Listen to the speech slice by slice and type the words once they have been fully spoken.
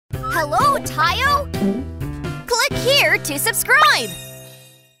Hello, Tayo! Click here to subscribe!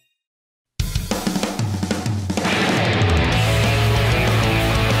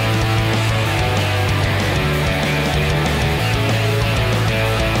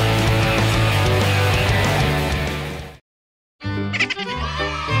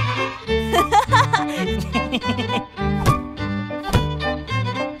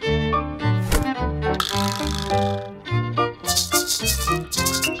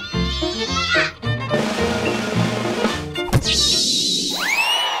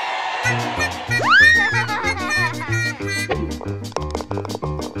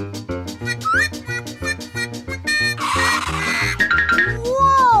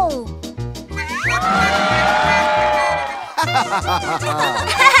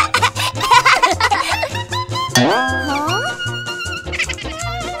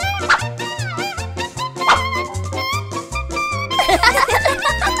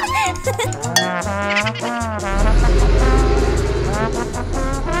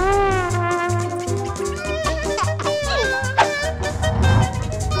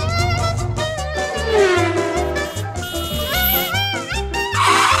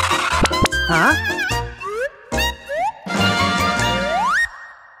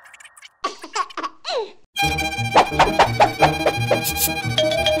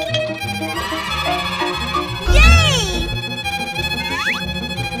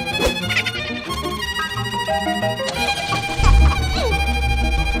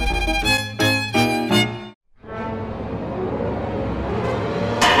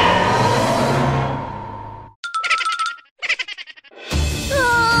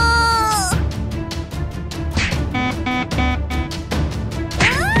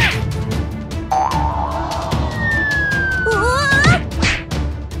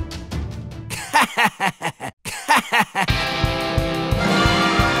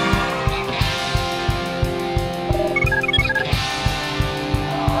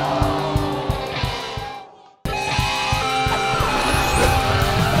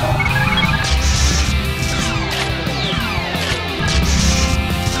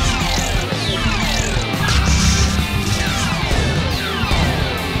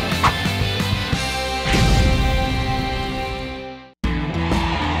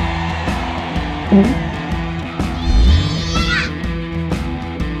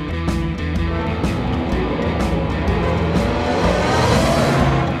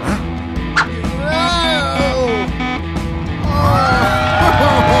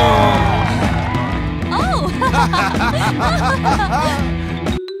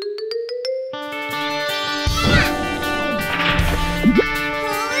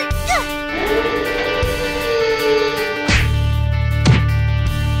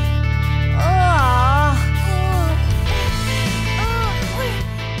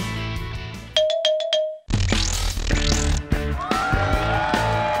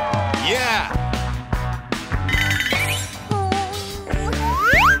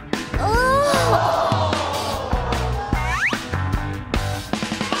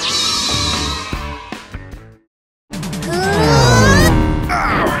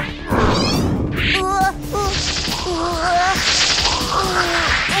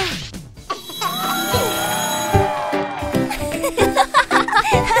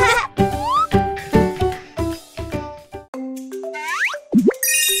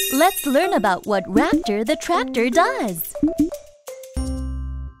 Let's learn about what Raptor the tractor does.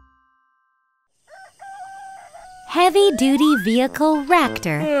 Heavy-duty vehicle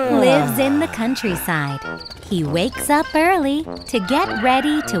Raptor lives in the countryside. He wakes up early to get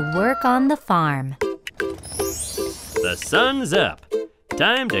ready to work on the farm. The sun's up.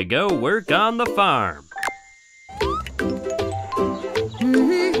 Time to go work on the farm.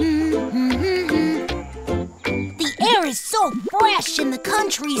 The air is so fresh in the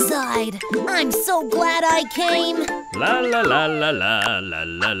countryside. I'm so glad I came. La la la la la la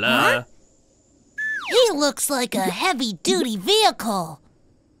la la. Huh? He looks like a heavy-duty vehicle.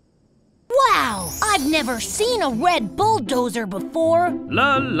 Wow, I've never seen a red bulldozer before.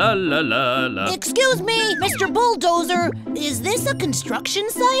 La la la la la. Excuse me, Mr. Bulldozer, is this a construction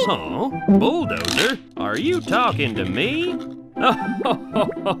site? Oh, bulldozer? Are you talking to me?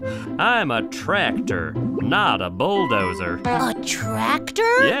 I'm a tractor, not a bulldozer. A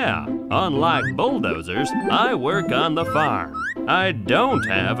tractor? Yeah, unlike bulldozers, I work on the farm. I don't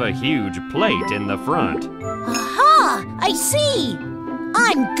have a huge plate in the front. Aha! I see!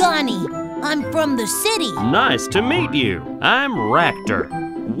 I'm Gunny. I'm from the city. Nice to meet you. I'm Raptor.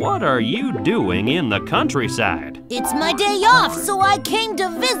 What are you doing in the countryside? It's my day off, so I came to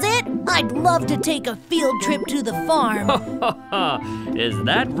visit. I'd love to take a field trip to the farm. Is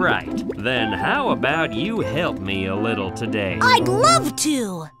that right? Then how about you help me a little today? I'd love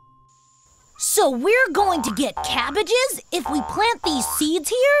to! So we're going to get cabbages if we plant these seeds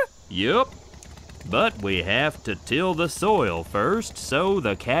here? Yup. But we have to till the soil first so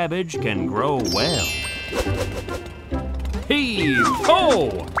the cabbage can grow well. Heave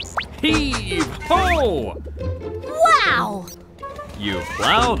ho! Heave ho! Wow! You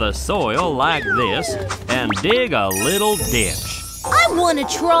plow the soil like this and dig a little ditch. I want to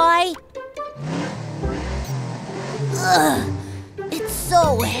try. Ugh, it's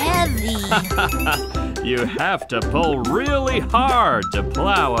so heavy. You have to pull really hard to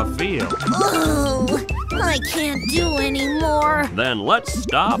plow a field. Oh, I can't do anymore. Then let's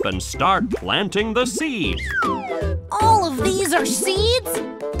stop and start planting the seeds. All of these are seeds?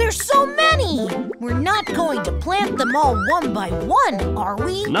 There's so many. We're not going to plant them all one by one, are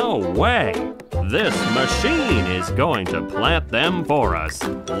we? No way. This machine is going to plant them for us.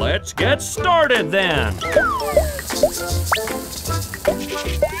 Let's get started then.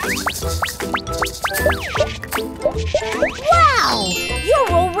 Wow!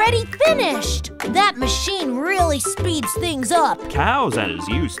 You're already finished! That machine really speeds things up. Cows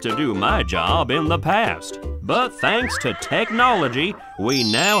used to do my job in the past. But thanks to technology, we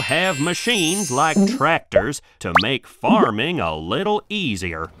now have machines like tractors to make farming a little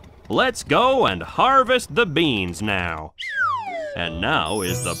easier. Let's go and harvest the beans now. And now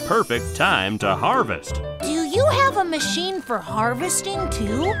is the perfect time to harvest. Do you have a machine for harvesting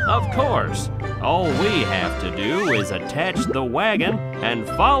too? Of course. All we have to do is attach the wagon and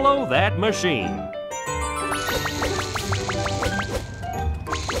follow that machine.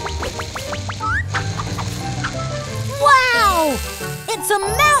 Wow! It's a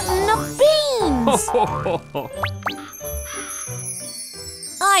mountain of beans!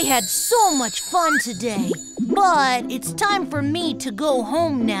 I had so much fun today, but it's time for me to go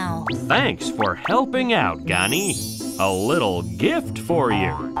home now. Thanks for helping out, Gani. A little gift for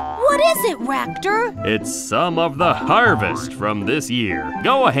you. What is it, Raptor? It's some of the harvest from this year.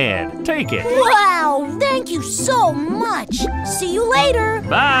 Go ahead, take it. Wow, thank you so much. See you later.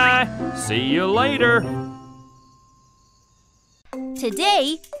 Bye. See you later.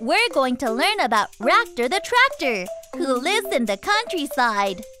 Today, we're going to learn about Raptor the tractor, who lives in the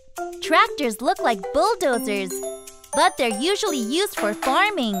countryside. Tractors look like bulldozers, but they're usually used for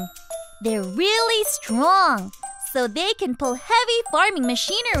farming. They're really strong, so they can pull heavy farming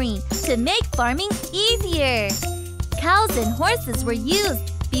machinery to make farming easier. Cows and horses were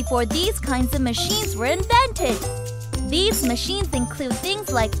used before these kinds of machines were invented. These machines include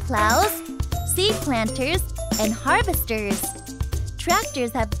things like plows, seed planters, and harvesters.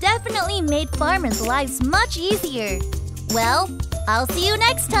 Tractors have definitely made farmers' lives much easier. Well, I'll see you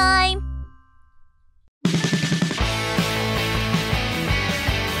next time!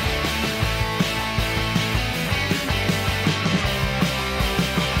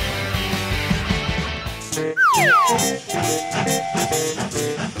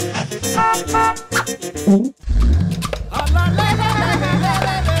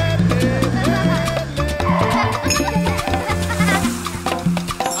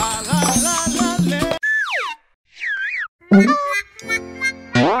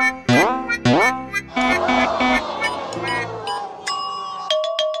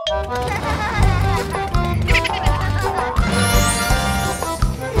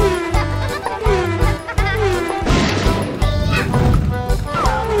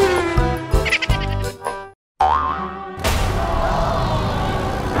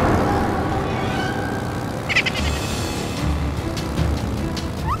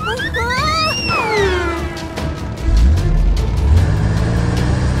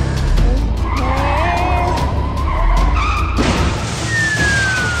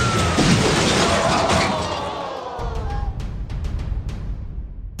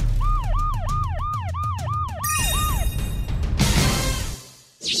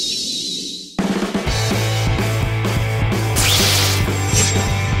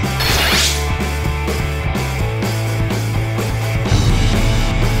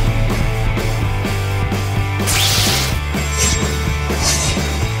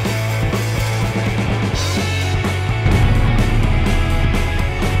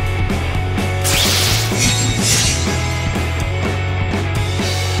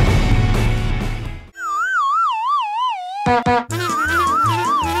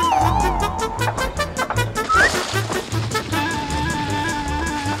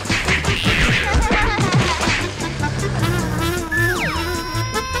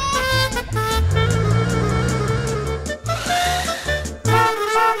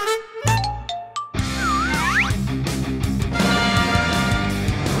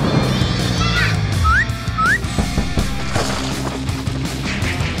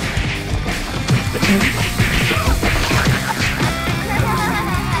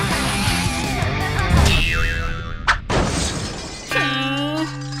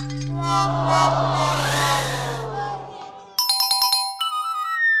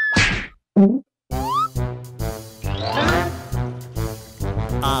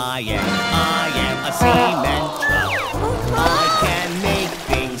 I am a cement truck. I can make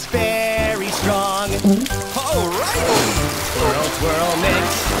things very strong. Alright! Twirl, twirl, mix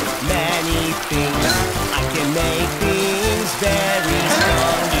many things. I can make things very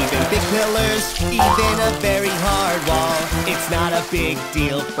strong. Even big pillars, even a very hard wall. It's not a big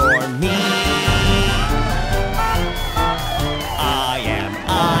deal for me. I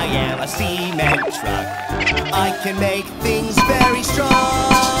am a cement truck. I can make things very strong.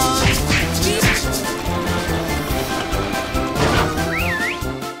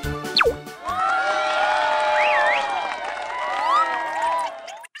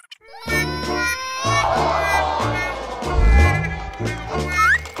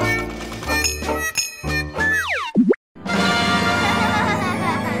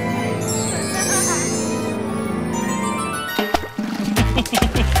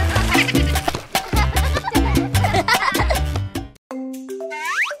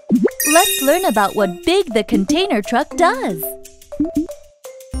 Let's learn about what Big the container truck does.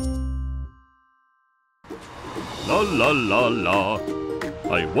 La la la la.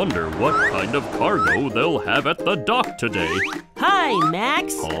 I wonder what kind of cargo they'll have at the dock today. Hi,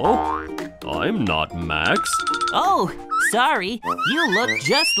 Max. Oh? I'm not Max. Oh, sorry. You look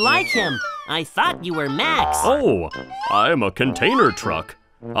just like him. I thought you were Max. Oh, I'm a container truck.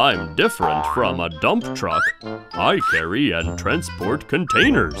 I'm different from a dump truck. I carry and transport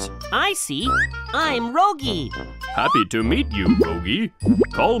containers. I see. I'm Rogi. Happy to meet you, Rogi.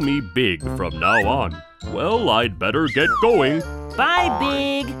 Call me Big from now on. Well, I'd better get going. Bye,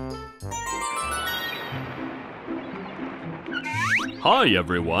 Big. Hi,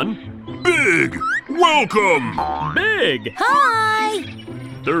 everyone. Big! Welcome! Big! Hi!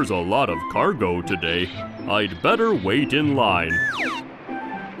 There's a lot of cargo today. I'd better wait in line.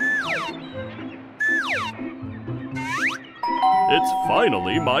 It's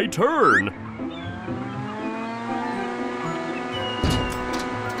finally my turn.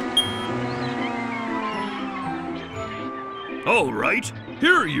 All right,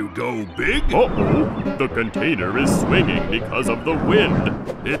 here you go, Big. Uh-oh, the container is swinging because of the wind.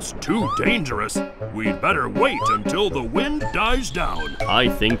 It's too dangerous. We'd better wait until the wind dies down. I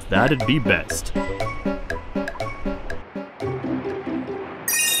think that'd be best.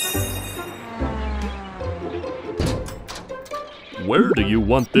 Where do you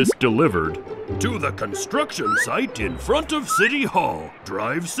want this delivered? To the construction site in front of City Hall.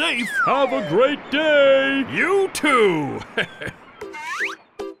 Drive safe. Have a great day. You too.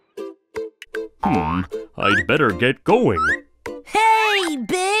 I'd better get going. Hey,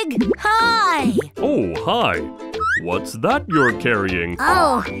 Big! Hi! Oh, hi. What's that you're carrying?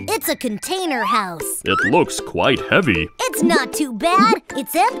 Oh, it's a container house. It looks quite heavy. It's not too bad.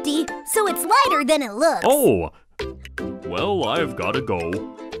 It's empty, so it's lighter than it looks. Oh, well, I've got to go.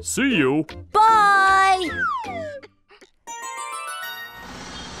 See you. Bye!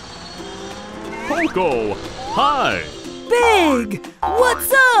 Poco, hi. Big!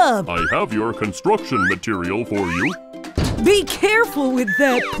 What's up? I have your construction material for you. Be careful with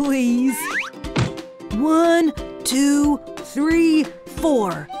that, please. 1, 2, 3,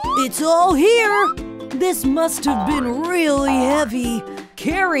 4. It's all here. This must have been really heavy,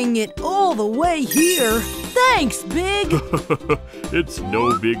 carrying it all the way here. Thanks, Big. It's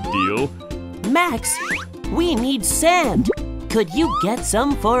no big deal. Max, we need sand. Could you get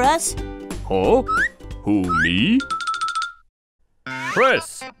some for us? Huh? Who, me?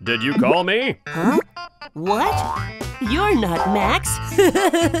 Chris, did you call me? Huh? What? You're not Max.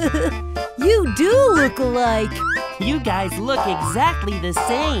 You do look alike. You guys look exactly the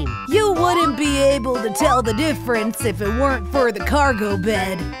same. You wouldn't be able to tell the difference if it weren't for the cargo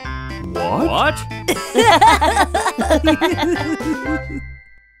bed. What?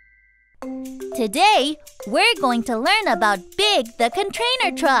 Today, we're going to learn about Big the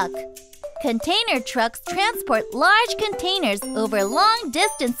container truck. Container trucks transport large containers over long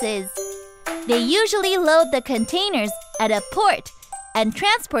distances. They usually load the containers at a port and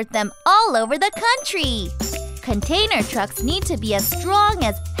transport them all over the country. Container trucks need to be as strong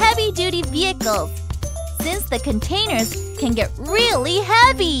as heavy-duty vehicles, since the containers can get really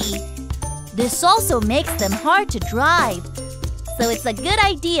heavy. This also makes them hard to drive. So it's a good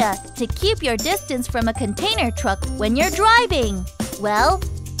idea to keep your distance from a container truck when you're driving. Well,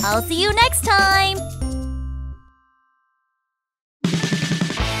 I'll see you next time!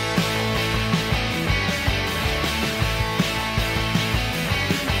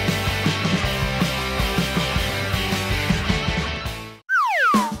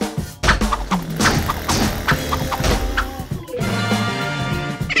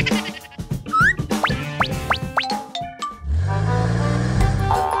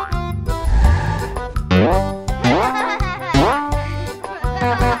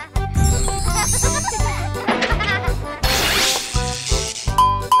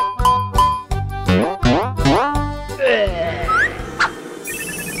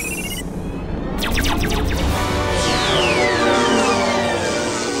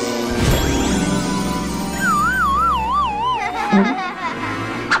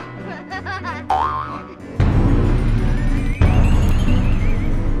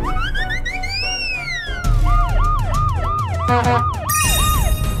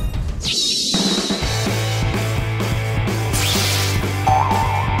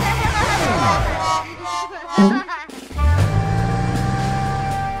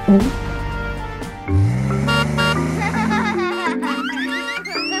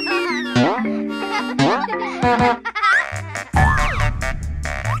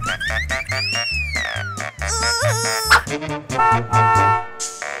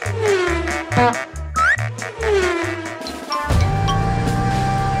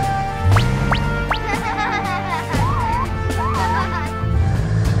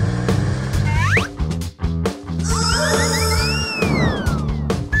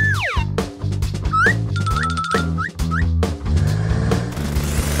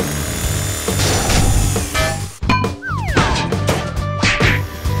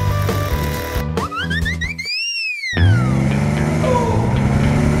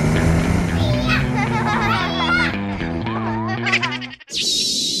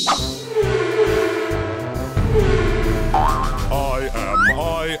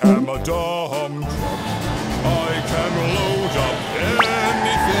 I am a dump truck. I can load up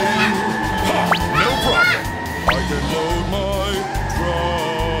anything. Ha! No problem. I can load my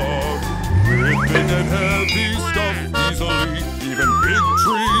truck with big and heavy stuff easily. Even big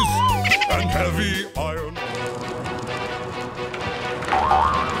trees and heavy iron.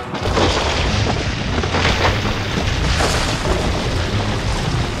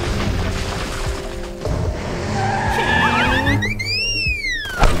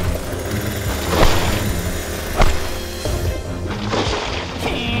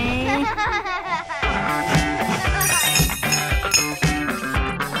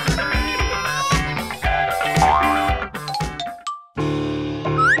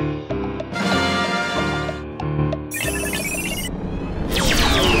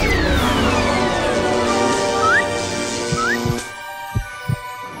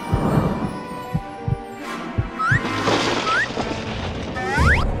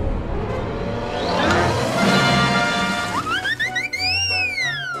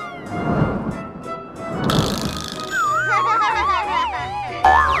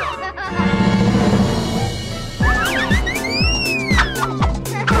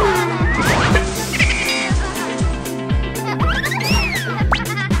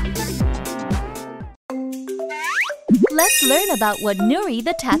 Let's learn about what Nuri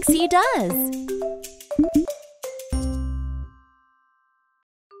the taxi does.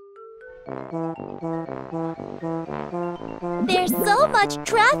 There's so much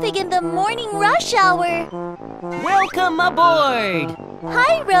traffic in the morning rush hour. Welcome aboard!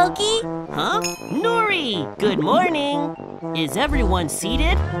 Hi, Roki. Huh? Nuri! Good morning! Is everyone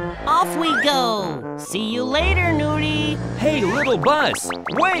seated? Off we go! See you later, Nuri! Hey, little bus!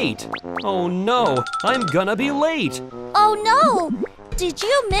 Wait! Oh no, I'm gonna be late! Oh no! Did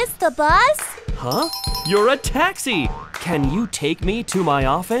you miss the bus? Huh? You're a taxi! Can you take me to my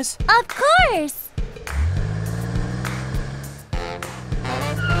office? Of course!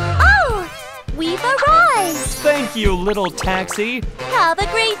 Oh! We've arrived! Thank you, little taxi! Have a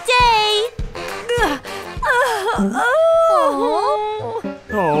great day!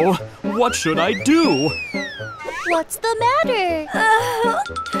 Oh, what should I do? What's the matter?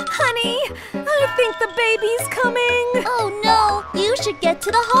 Honey, I think the baby's coming. Oh no! You should get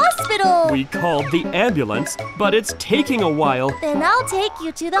to the hospital! We called the ambulance, but it's taking a while. Then I'll take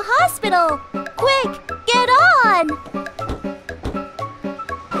you to the hospital! Quick, get on!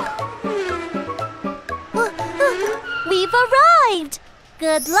 We've arrived!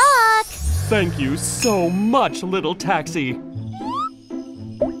 Good luck! Thank you so much, little taxi.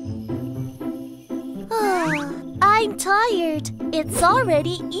 I'm tired. It's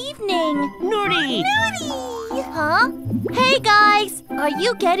already evening. Nuri! Huh? Hey guys! Are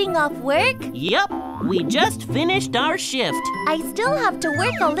you getting off work? Yep, we just finished our shift. I still have to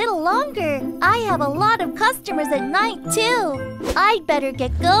work a little longer. I have a lot of customers at night too. I'd better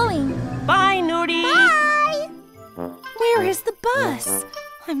get going. Bye, Nuri! Bye! Where is the bus?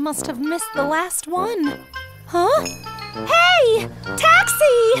 I must have missed the last one. Huh? Hey!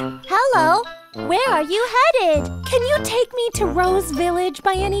 Taxi! Hello. Where are you headed? Can you take me to Rose Village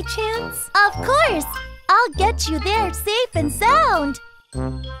by any chance? Of course! I'll get you there safe and sound.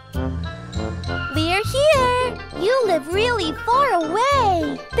 We're here! You live really far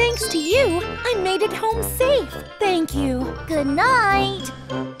away. Thanks to you, I made it home safe. Thank you. Good night.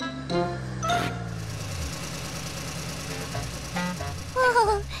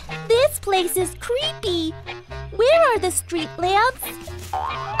 Oh, this place is creepy. Where are the street lamps?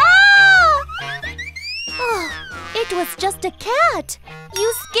 Ah! Oh, it was just a cat.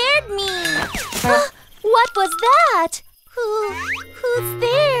 You scared me. What was that? Who's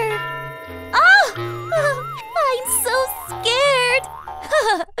there? Ah! I'm so scared.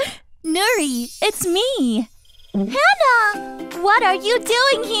 Nuri, it's me. Hannah, what are you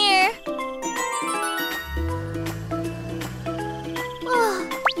doing here? Oh,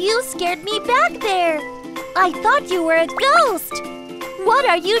 you scared me back there. I thought you were a ghost. What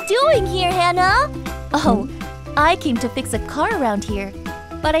are you doing here, Hannah? Oh, I came to fix a car around here,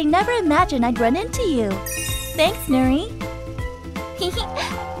 but I never imagined I'd run into you. Thanks, Nuri.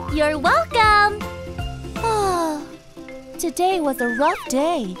 You're welcome. Oh, today was a rough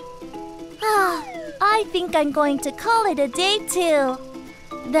day. I think I'm going to call it a day too.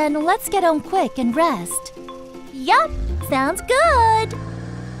 Then let's get home quick and rest. Yup, sounds good.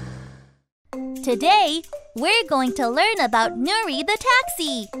 Today, we're going to learn about Nuri the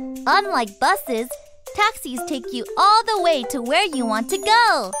taxi. Unlike buses, taxis take you all the way to where you want to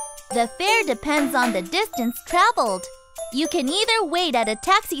go. The fare depends on the distance traveled. You can either wait at a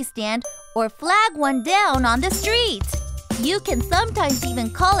taxi stand or flag one down on the street. You can sometimes even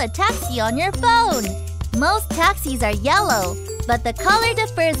call a taxi on your phone. Most taxis are yellow, but the color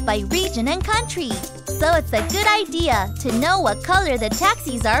differs by region and country. So it's a good idea to know what color the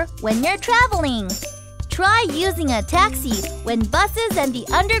taxis are when you're traveling. Try using a taxi when buses and the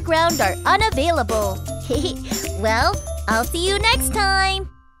underground are unavailable. Well, I'll see you next time.